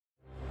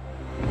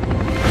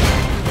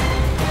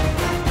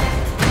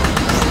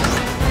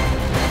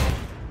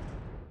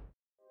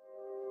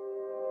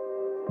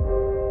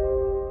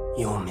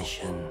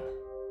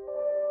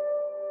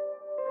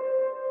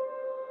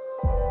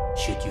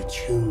should you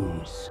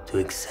choose to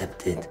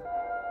accept it.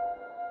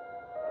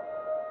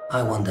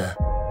 I wonder,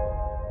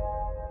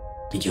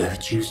 did you ever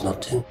choose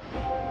not to?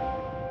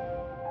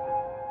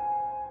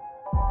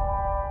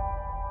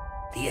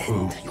 The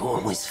end you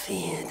always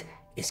feared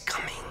is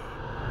coming.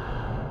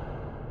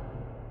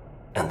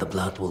 And the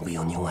blood will be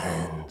on your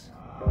hands.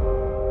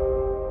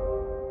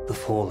 The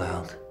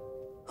fallout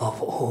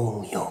of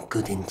all your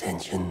good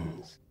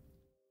intentions.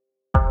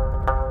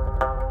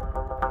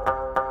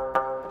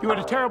 You had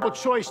a terrible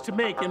choice to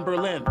make in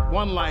Berlin.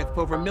 One life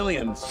over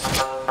millions.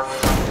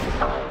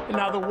 And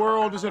now the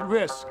world is at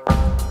risk.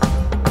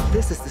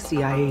 This is the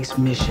CIA's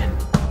mission.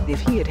 If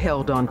he had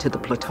held on to the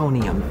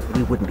plutonium,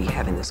 we wouldn't be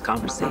having this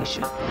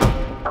conversation.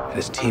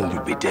 His team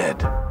would be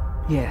dead.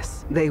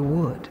 Yes, they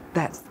would.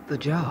 That's the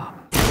job.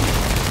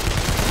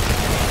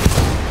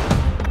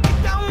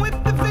 Get down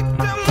with the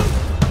victim.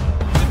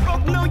 We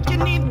both know you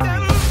need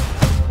them.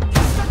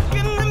 Stuck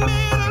in the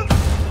middle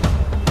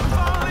of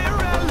all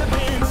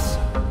irrelevance.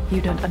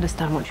 You don't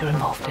understand what you're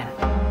involved in.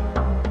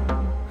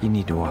 You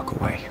need to walk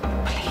away.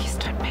 Please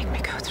don't make me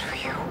go through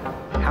you.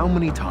 How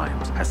many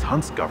times has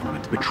Hunt's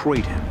government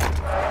betrayed him,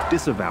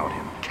 disavowed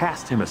him,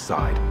 cast him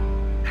aside?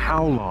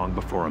 How long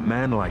before a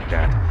man like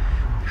that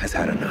has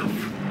had enough?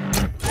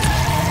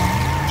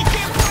 You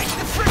can't fight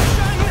the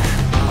friction.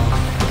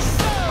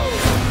 So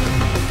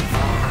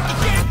you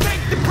can't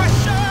take the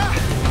pressure.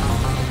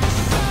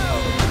 So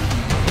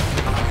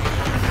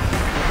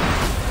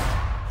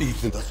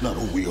Ethan, that's not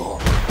who we are.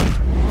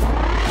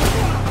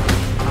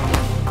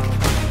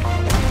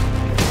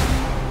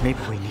 Maybe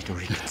we need to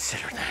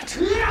reconsider that.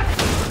 you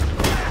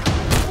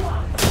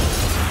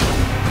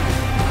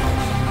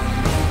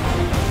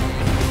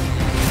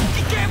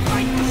can't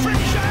fight the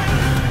friction.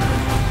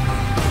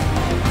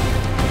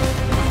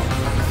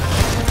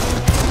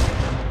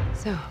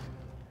 So,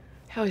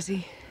 how is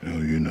he?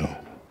 Hell, you know.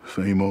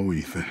 Same old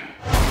Ethan.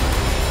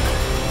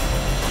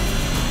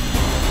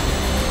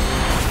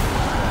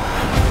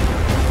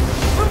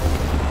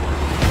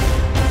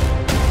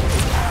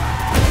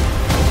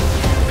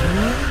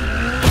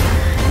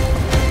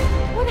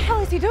 What the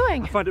hell is he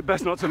doing? I find it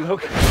best not to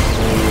look.